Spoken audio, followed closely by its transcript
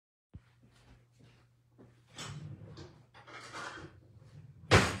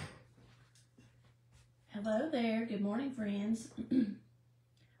Hello there. Good morning, friends.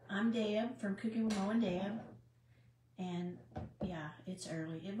 I'm Deb from Cooking with Mo and Deb. And yeah, it's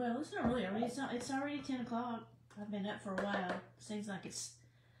early. Well, it's not really early. It's already 10 o'clock. I've been up for a while. Seems like it's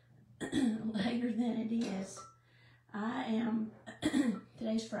later than it is.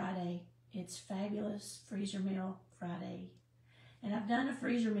 Today's Friday. It's Fabulous Freezer Meal Friday. And I've done a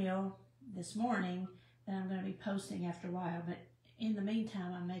freezer meal this morning that I'm going to be posting after a while. But in the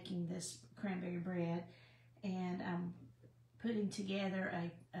meantime, I'm making this cranberry bread, and I'm putting together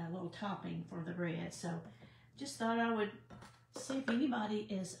a little topping for the bread. So just thought I would see if anybody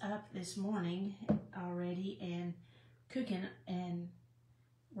is up this morning already and cooking and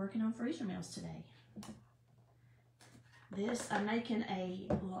working on freezer meals today. I'm making a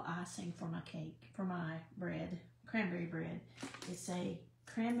little icing for my cake, for my bread, cranberry bread. It's a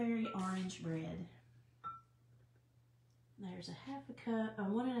cranberry orange bread. There's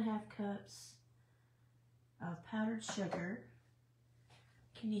one and a half cups of powdered sugar.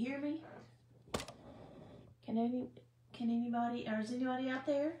 Can you hear me? Can anybody, or is anybody out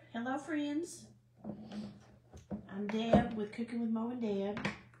there? Hello, friends. I'm Deb with Cooking with Mo and Deb.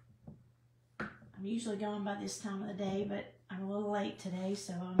 I'm usually gone by this time of the day, but I'm a little late today,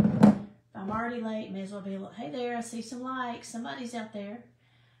 so if I'm already late, may as well be a little. Hey there, I see some likes. Somebody's out there.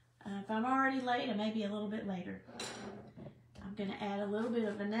 If I'm already late, I may be a little bit later. I'm going to add a little bit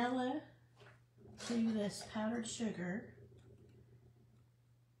of vanilla to this powdered sugar.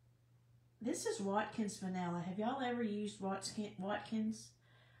 This is Watkins vanilla. Have y'all ever used Watkins?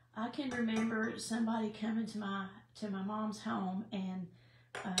 I can remember somebody coming to my mom's home and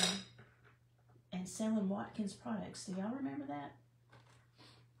selling Watkins products. Do y'all remember that?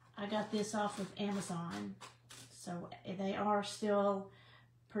 I got this off of Amazon. So they are still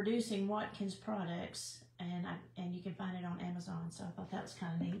producing Watkins products, and you can find it on Amazon. So I thought that was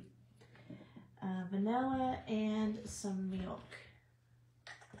kind of neat. Vanilla and some milk.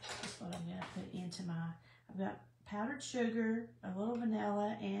 That's what I'm going to put into I've got powdered sugar, a little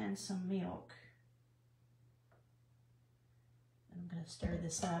vanilla, and some milk. I'm going to stir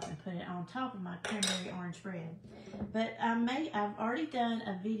this up and put it on top of my cranberry orange bread. But I've already done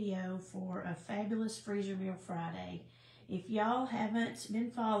a video for a Fabulous Freezer Meal Friday. If y'all haven't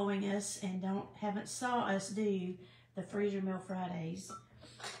been following us and haven't saw us do the Freezer Meal Fridays,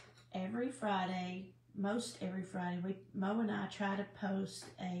 every Friday, most every Friday, Mo and I try to post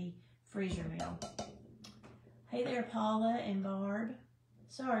a freezer meal. Hey there, Paula and Barb.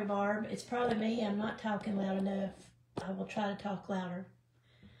 Sorry, Barb, it's probably me. I'm not talking loud enough. I will try to talk louder.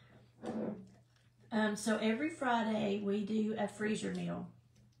 So every Friday we do a freezer meal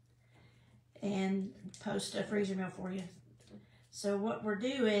and post a freezer meal for you. So what we're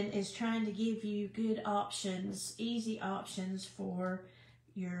doing is trying to give you good options, easy options for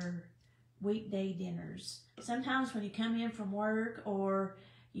your weekday dinners. Sometimes when you come in from work, or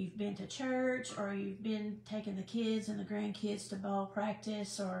you've been to church, or you've been taking the kids and the grandkids to ball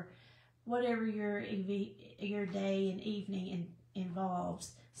practice, or whatever your day and evening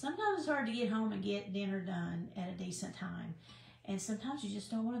involves, sometimes it's hard to get home and get dinner done at a decent time. And sometimes you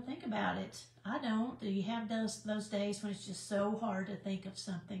just don't want to think about it. I don't. Do you have those days when it's just so hard to think of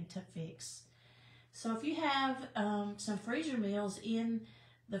something to fix? So if you have some freezer meals in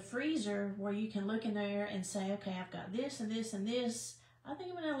the freezer where you can look in there and say, okay, I've got this and this and this, I think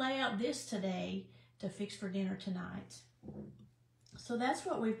I'm going to lay out this today to fix for dinner tonight. So that's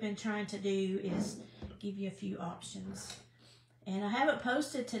what we've been trying to do, is give you a few options. And I haven't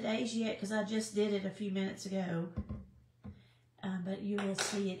posted today's yet because I just did it a few minutes ago. But you will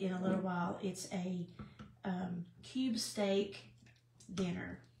see it in a little while. It's a cube steak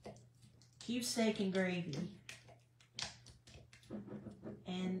dinner. Cube steak and gravy.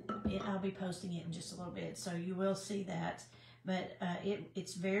 And I'll be posting it in just a little bit, so you will see that. But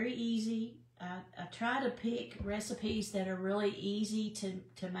it's very easy. I try to pick recipes that are really easy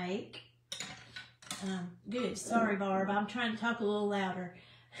to make. Good. Sorry, Barb. I'm trying to talk a little louder.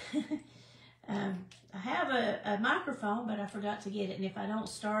 I have a microphone, but I forgot to get it. And if I don't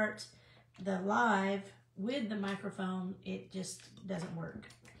start the live with the microphone, it just doesn't work.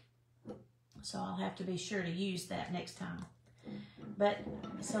 So I'll have to be sure to use that next time. But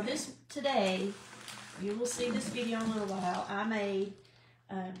so today, you will see this video in a little while. I made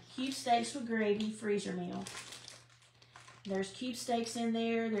cube steaks with gravy freezer meal. There's cube steaks in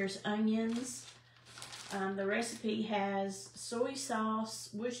there. There's onions. The recipe has soy sauce,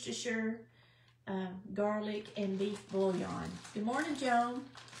 Worcestershire, garlic, and beef bouillon. Good morning, Joan.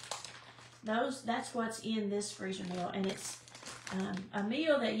 That's what's in this freezer meal, and it's a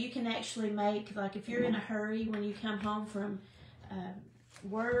meal that you can actually make, like if you're in a hurry when you come home from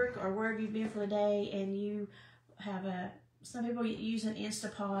work or wherever you've been for the day, and you have some people use an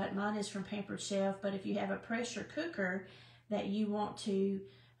Instapot. Mine is from Pampered Chef, but if you have a pressure cooker that you want to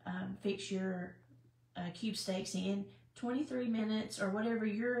fix your cube steaks in, 23 minutes or whatever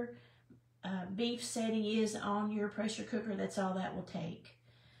your beef setting is on your pressure cooker, that's all that will take.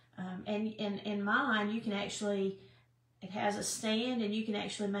 And in mine, you can actually, it has a stand and you can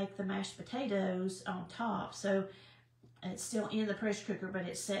actually make the mashed potatoes on top. So it's still in the pressure cooker, but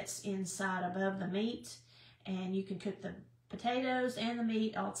it sets inside above the meat, and you can cook the potatoes and the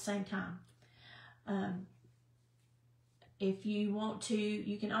meat all at the same time. If you want to,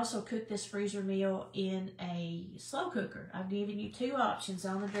 you can also cook this freezer meal in a slow cooker. I've given you 2 options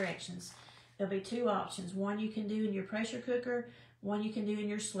on the directions. There'll be 2 options. One you can do in your pressure cooker, one you can do in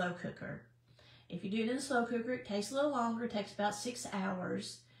your slow cooker. If you do it in a slow cooker, it takes a little longer. It takes about 6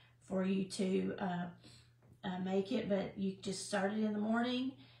 hours for you to make it, but you just start it in the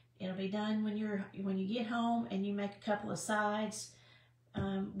morning. It'll be done when you get home, and you make a couple of sides.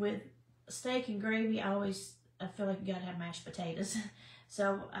 With steak and gravy, I feel like you gotta have mashed potatoes.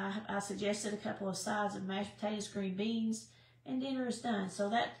 So I suggested a couple of sides of mashed potatoes, green beans, and dinner is done. So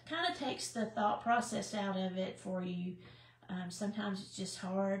that kind of takes the thought process out of it for you. Sometimes it's just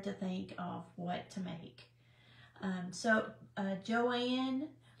hard to think of what to make. Joanne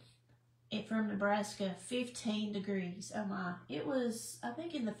from Nebraska, 15 degrees. Oh my, it was, I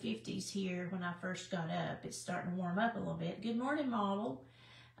think, in the 50s here when I first got up. It's starting to warm up a little bit. Good morning, model.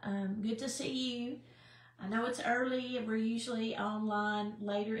 Good to see you. I know it's early. We're usually online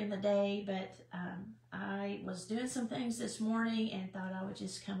later in the day, but I was doing some things this morning and thought I would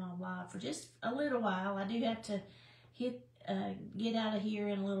just come on live for just a little while. I do have to get out of here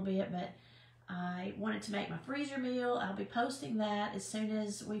in a little bit, but I wanted to make my freezer meal. I'll be posting that as soon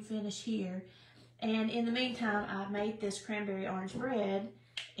as we finish here. And in the meantime, I made this cranberry orange bread,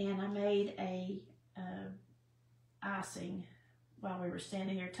 and I made a icing while we were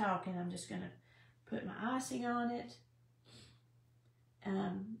standing here talking. I'm just going to put my icing on it.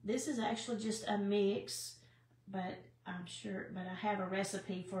 This is actually just a mix, but I have a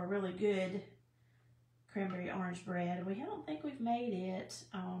recipe for a really good cranberry orange bread. I don't think we've made it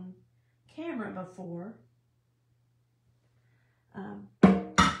on camera before.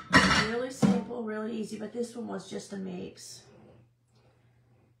 Really simple, really easy, but this one was just a mix.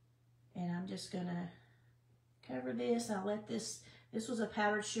 And I'm just gonna cover this. I'll let this was a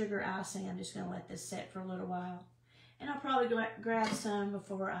powdered sugar icing. I'm just gonna let this set for a little while. And I'll probably go grab some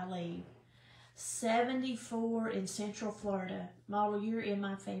before I leave. 74 in Central Florida. Model, you're in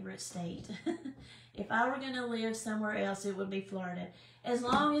my favorite state. If I were gonna live somewhere else, it would be Florida. As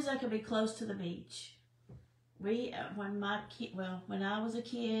long as I could be close to the beach. When I was a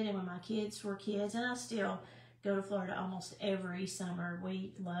kid and when my kids were kids, and I still go to Florida almost every summer.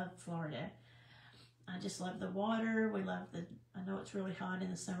 We love Florida. I just love the water. I know it's really hot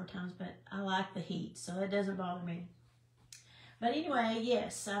in the summer times, but I like the heat, so that doesn't bother me. But anyway,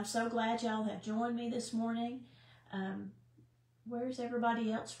 yes, I'm so glad y'all have joined me this morning. Where's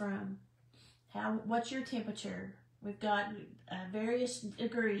everybody else from? What's your temperature? We've got various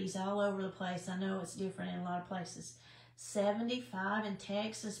degrees all over the place. I know it's different in a lot of places. 75 in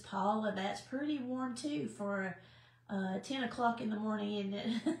Texas. Paula, that's pretty warm too for 10 o'clock in the morning, isn't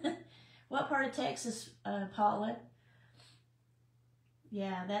it? What part of Texas, Paula?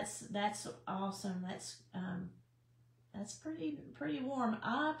 Yeah, that's awesome. That's pretty warm.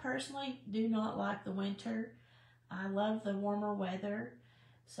 I personally do not like the winter. I love the warmer weather.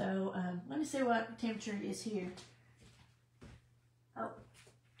 So let me see what temperature it is here. Oh,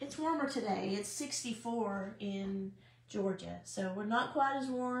 it's warmer today. It's 64 in Georgia. So we're not quite as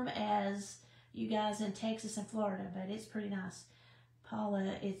warm as you guys in Texas and Florida, but it's pretty nice.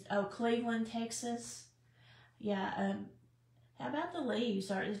 Paula, Cleveland, Texas. Yeah, how about the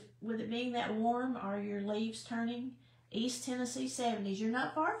leaves? With it being that warm, are your leaves turning? East Tennessee, 70s. You're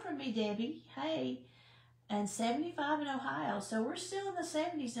not far from me, Debbie. Hey. And 75 in Ohio. So we're still in the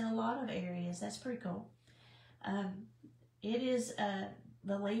 70s in a lot of areas. That's pretty cool. It is,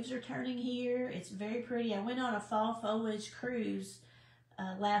 the leaves are turning here. It's very pretty. I went on a fall foliage cruise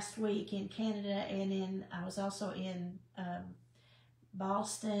last week in Canada, and I was also in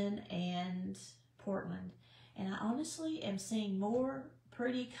Boston and Portland. And I honestly am seeing more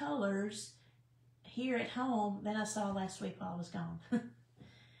pretty colors here at home than I saw last week while I was gone.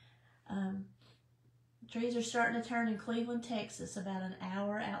 Trees are starting to turn in Cleveland, Texas, about an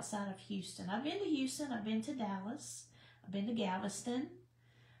hour outside of Houston. I've been to Houston. I've been to Dallas. I've been to Galveston.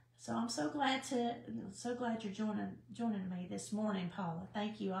 So I'm so glad you're joining me this morning, Paula.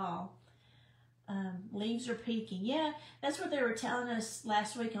 Thank you all. Leaves are peaking. Yeah, that's what they were telling us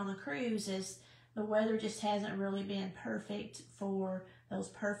last week on the cruise, is the weather just hasn't really been perfect for those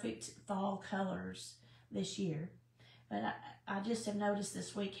perfect fall colors this year. But I just have noticed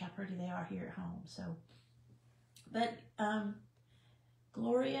this week how pretty they are here at home. So, but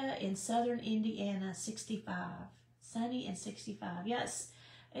Gloria in southern Indiana, 65. Sunny and 65. Yes,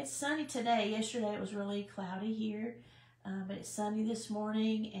 it's sunny today. Yesterday it was really cloudy here. But it's sunny this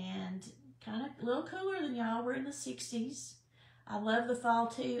morning and kind of a little cooler than y'all. We're in the 60s. I love the fall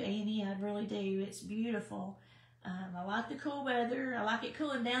too, Annie. I really do. It's beautiful. I like the cool weather. I like it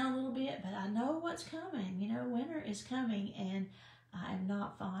cooling down a little bit, but I know what's coming. You know, winter is coming, and I am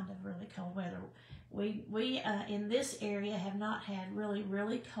not fond of really cold weather. We in this area have not had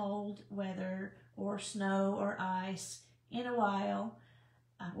really cold weather or snow or ice in a while.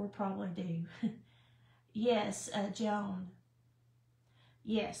 We're probably due. Yes, Joan.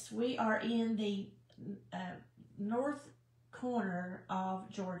 Yes, we are in the north corner of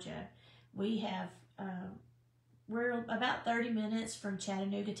Georgia. We have, we're about 30 minutes from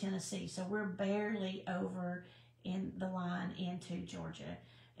Chattanooga, Tennessee, so we're barely over in the line into Georgia.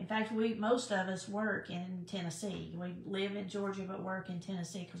 In fact, most of us work in Tennessee. We live in Georgia but work in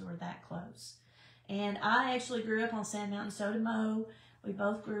Tennessee because we're that close. And I actually grew up on Sand Mountain, so did Mo. We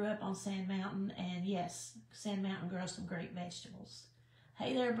both grew up on Sand Mountain, and yes, Sand Mountain grows some great vegetables.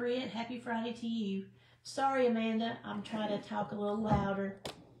 Hey there, Britt. Happy Friday to you. Sorry, Amanda. I'm trying to talk a little louder.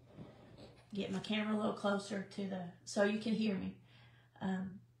 Get my camera a little closer to so you can hear me.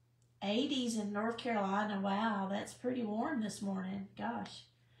 80s in North Carolina. Wow, that's pretty warm this morning. Gosh.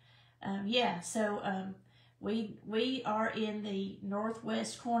 Yeah, so we are in the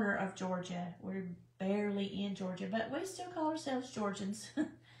northwest corner of Georgia. We're barely in Georgia, but we still call ourselves Georgians.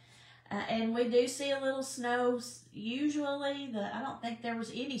 And we do see a little snow. Usually, I don't think there was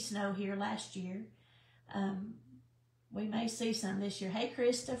any snow here last year. We may see some this year. Hey,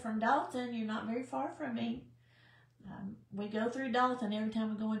 Krista from Dalton, you're not very far from me. We go through Dalton every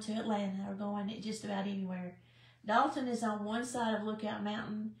time we go into Atlanta or going just about anywhere. Dalton is on one side of Lookout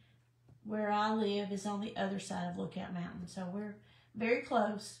Mountain. Where I live is on the other side of Lookout Mountain. So we're very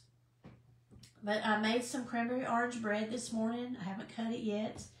close. But I made some cranberry orange bread this morning. I haven't cut it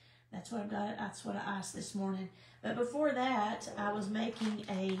yet. That's what I've got. That's what I iced this morning. But before that, I was making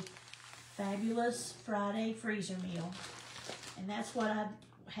a fabulous Friday freezer meal. And that's what I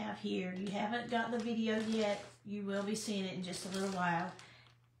have here. You haven't got the video yet. You will be seeing it in just a little while.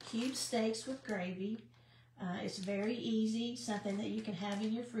 Cube steaks with gravy. It's very easy, something that you can have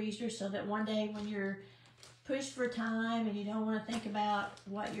in your freezer so that one day when you're pushed for time and you don't want to think about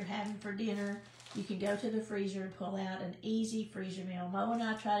what you're having for dinner, you can go to the freezer and pull out an easy freezer meal. Mo and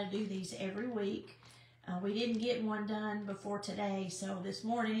I try to do these every week. We didn't get one done before today, so this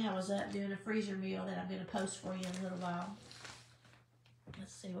morning I was up doing a freezer meal that I'm going to post for you in a little while.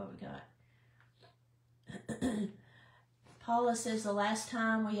 Let's see what we got. Paula says the last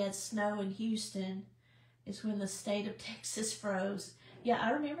time we had snow in Houston is when the state of Texas froze. Yeah,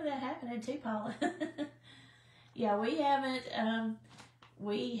 I remember that happening too, Paula. Yeah, we have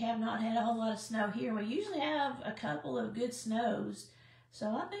not had a whole lot of snow here. We usually have a couple of good snows, so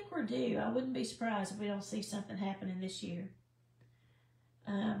I think we're due. I wouldn't be surprised if we don't see something happening this year.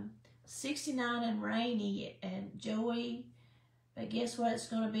 69 and rainy, and Joey, but guess what? It's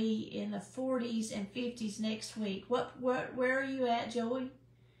going to be in the 40s and 50s next week. Where are you at, Joey?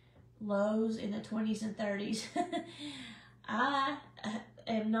 Lows in the 20s and 30s. I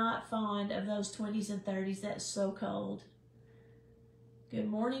am not fond of those 20s and 30s. That's so cold. Good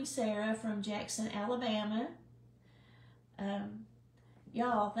morning, Sarah from Jackson, Alabama.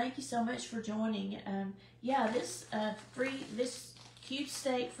 Y'all, thank you so much for joining. Yeah, this cube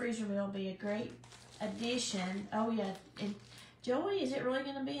steak freezer meal will be a great addition. Oh yeah, and Joey, is it really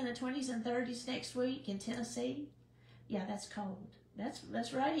going to be in the 20s and 30s next week in Tennessee? Yeah, that's cold.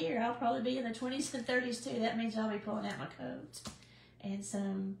 That's right here. I'll probably be in the 20s and 30s too. That means I'll be pulling out my coat and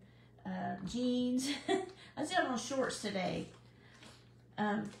some jeans. I still have on shorts today.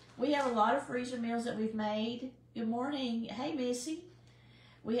 We have a lot of freezer meals that we've made. Good morning. Hey, Missy.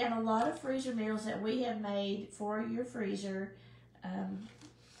 We have a lot of freezer meals that we have made for your freezer.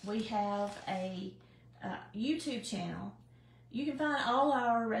 We have a YouTube channel. You can find all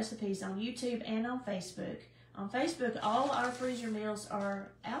our recipes on YouTube and on Facebook. On Facebook, all our freezer meals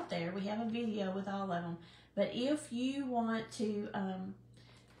are out there. We have a video with all of them. But if you want to,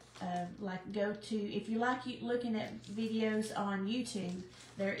 if you like looking at videos on YouTube,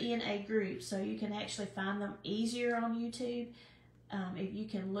 they're in a group, so you can actually find them easier on YouTube. If you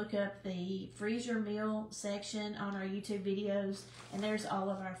can look up the freezer meal section on our YouTube videos, and there's all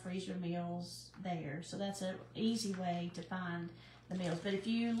of our freezer meals there. So that's an easy way to find the meals. But if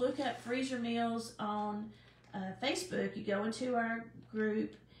you look up freezer meals on Facebook, you go into our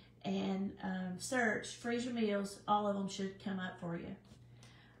group and search freezer meals, all of them should come up for you.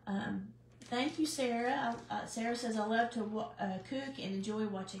 Thank you, Sarah. Sarah says, I love to cook and enjoy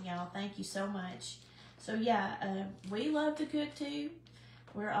watching y'all. Thank you so much. So yeah, we love to cook too.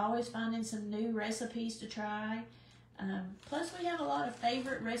 We're always finding some new recipes to try. Plus we have a lot of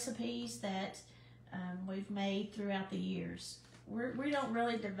favorite recipes that we've made throughout the years. We don't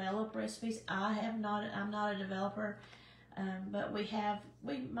really develop recipes. I'm not a developer, but we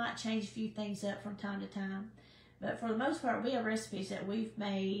might change a few things up from time to time. But for the most part, we have recipes that we've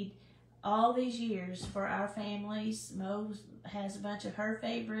made all these years for our families. Mo has a bunch of her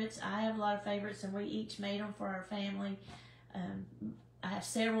favorites. I have a lot of favorites, and we each made them for our family. I have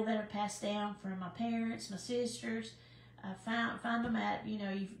several that are passed down from my parents, my sisters. I find them at, you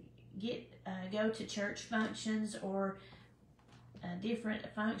go to church functions or different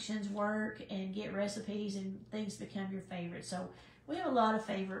functions, work, and get recipes, and things become your favorite. So we have a lot of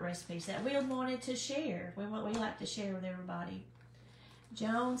favorite recipes that we wanted to share. We like to share with everybody.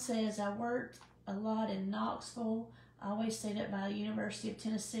 Joan says, I worked a lot in Knoxville. I always stayed up by the University of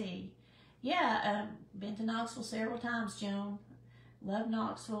Tennessee. Yeah, been to Knoxville several times, Joan. Love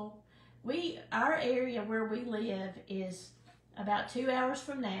Knoxville. Our area where we live is about 2 hours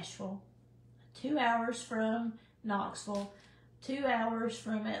from Nashville, 2 hours from Knoxville, 2 hours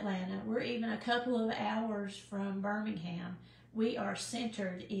from Atlanta. We're even a couple of hours from Birmingham. We are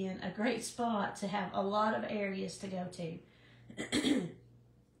centered in a great spot to have a lot of areas to go to.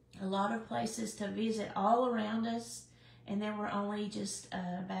 A lot of places to visit all around us, and then we're only just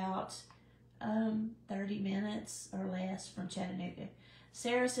about 30 minutes or less from Chattanooga.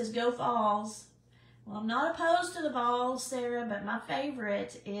 Sarah says, go Vols. Well, I'm not opposed to the Vols, Sarah, but my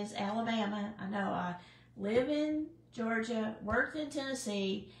favorite is Alabama. I know I live in Georgia, worked in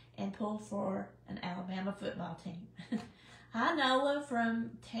Tennessee, and pulled for an Alabama football team. Hi, Nola from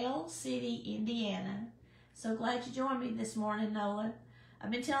Tell City, Indiana. So glad you joined me this morning, Nola. I've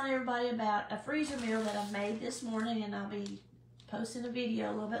been telling everybody about a freezer meal that I've made this morning, and I'll be posting a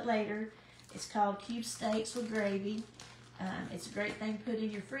video a little bit later. It's called cube steaks with gravy. It's a great thing to put in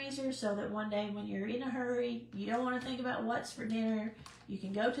your freezer so that one day when you're in a hurry, you don't want to think about what's for dinner, you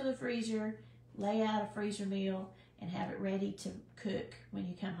can go to the freezer, lay out a freezer meal, and have it ready to cook when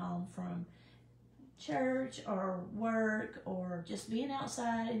you come home from church or work or just being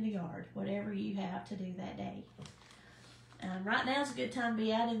outside in the yard, whatever you have to do that day. Right now is a good time to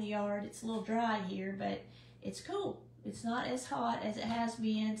be out in the yard. It's a little dry here, but it's cool. It's not as hot as it has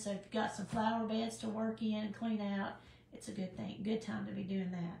been, so if you've got some flower beds to work in and clean out, it's a good thing, good time to be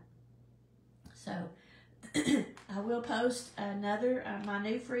doing that. So I will post another, my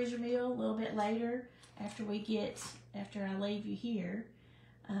new freezer meal a little bit later after I leave you here.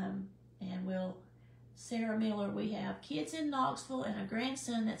 And Sarah Miller, we have kids in Knoxville and a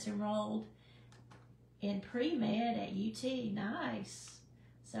grandson that's enrolled in pre-med at UT. Nice.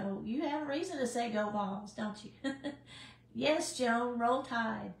 So you have a reason to say go Vols, don't you? Yes, Joan, roll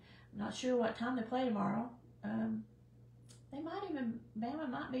Tide. I'm not sure what time they play tomorrow. Bama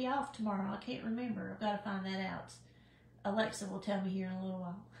might be off tomorrow. I can't remember. I've got to find that out. Alexa will tell me here in a little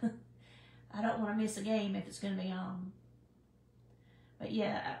while. I don't want to miss a game if it's going to be on. But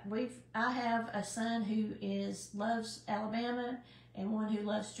yeah, I have a son who loves Alabama and one who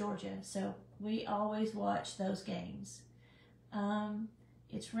loves Georgia. So we always watch those games.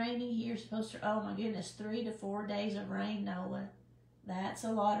 It's raining here. Supposed to, oh my goodness, 3 to 4 days of rain, Nola. That's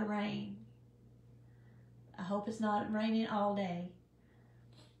a lot of rain. I hope it's not raining all day.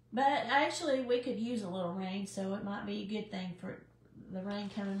 But actually, we could use a little rain, so it might be a good thing. For the rain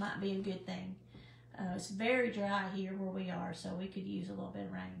coming might be a good thing. It's very dry here where we are, so we could use a little bit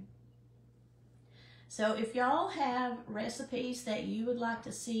of rain. So if y'all have recipes that you would like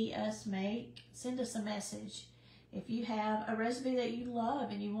to see us make, send us a message. If you have a recipe that you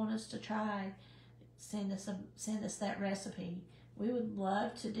love and you want us to try, send us that recipe. We would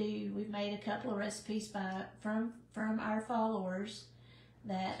love to do. We've made a couple of recipes from our followers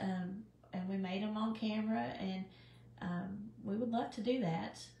that and we made them on camera, and we would love to do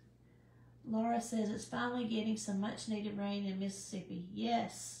that. Laura says it's finally getting some much needed rain in Mississippi.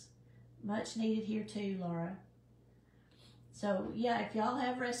 Yes, much needed here too, Laura. So yeah, if y'all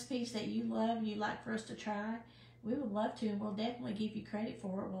have recipes that you love and you'd like for us to try, we would love to, and we'll definitely give you credit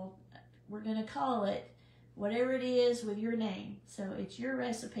for it. We're going to call it whatever it is with your name. So it's your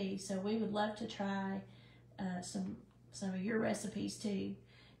recipe. So we would love to try some some of your recipes too.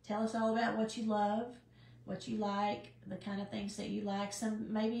 Tell us all about what you love, what you like, the kind of things that you like.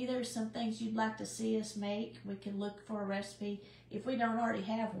 Maybe there's some things you'd like to see us make. We can look for a recipe. If we don't already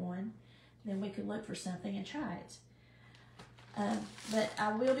have one, then we could look for something and try it. But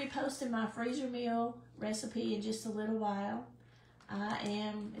I will be posting my freezer meal recipe in just a little while.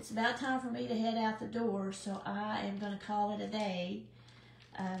 It's about time for me to head out the door, so I am going to call it a day.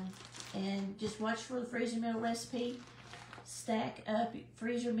 And just watch for the freezer meal recipe. Stack up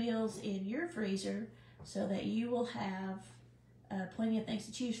freezer meals in your freezer so that you will have plenty of things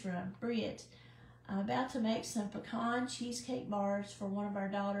to choose from. Britt, I'm about to make some pecan cheesecake bars for one of our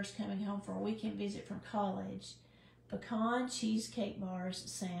daughters coming home for a weekend visit from college. Pecan cheesecake bars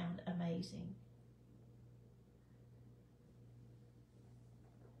sound amazing.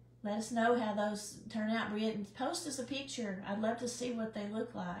 Let us know how those turn out, Britt, and post us a picture. I'd love to see what they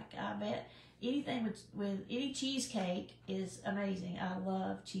look like. I bet anything with any cheesecake is amazing. I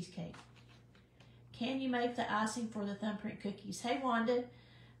love cheesecake. Can you make the icing for the thumbprint cookies? Hey, Wanda,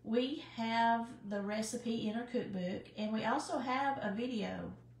 we have the recipe in our cookbook, and we also have a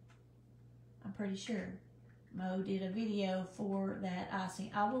video. I'm pretty sure Mo did a video for that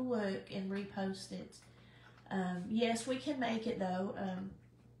icing. I will look and repost it. Yes, we can make it, though.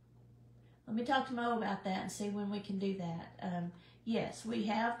 Let me talk to Mo about that and see when we can do that. Yes, we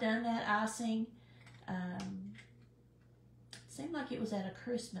have done that icing. Seemed like it was at a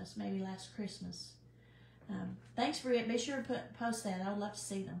Christmas, maybe last Christmas. Thanks, Britt. Be sure to post that. I'd love to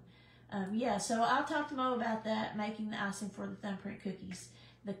see them. Yeah, so I'll talk to Mo about that, making the icing for the thumbprint cookies.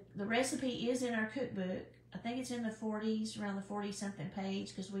 The recipe is in our cookbook. I think it's in the 40s, around the 40-something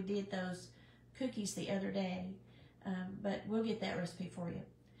page, because we did those cookies the other day. But we'll get that recipe for you.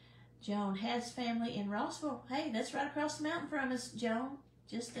 Joan has family in Rossville. Hey, that's right across the mountain from us, Joan.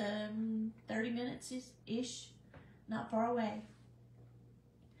 Just 30 minutes-ish, not far away.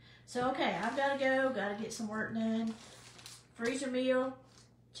 So, okay, I've got to go. Got to get some work done. Freezer meal.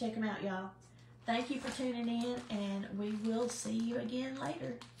 Check them out, y'all. Thank you for tuning in, and we will see you again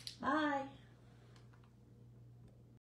later. Bye.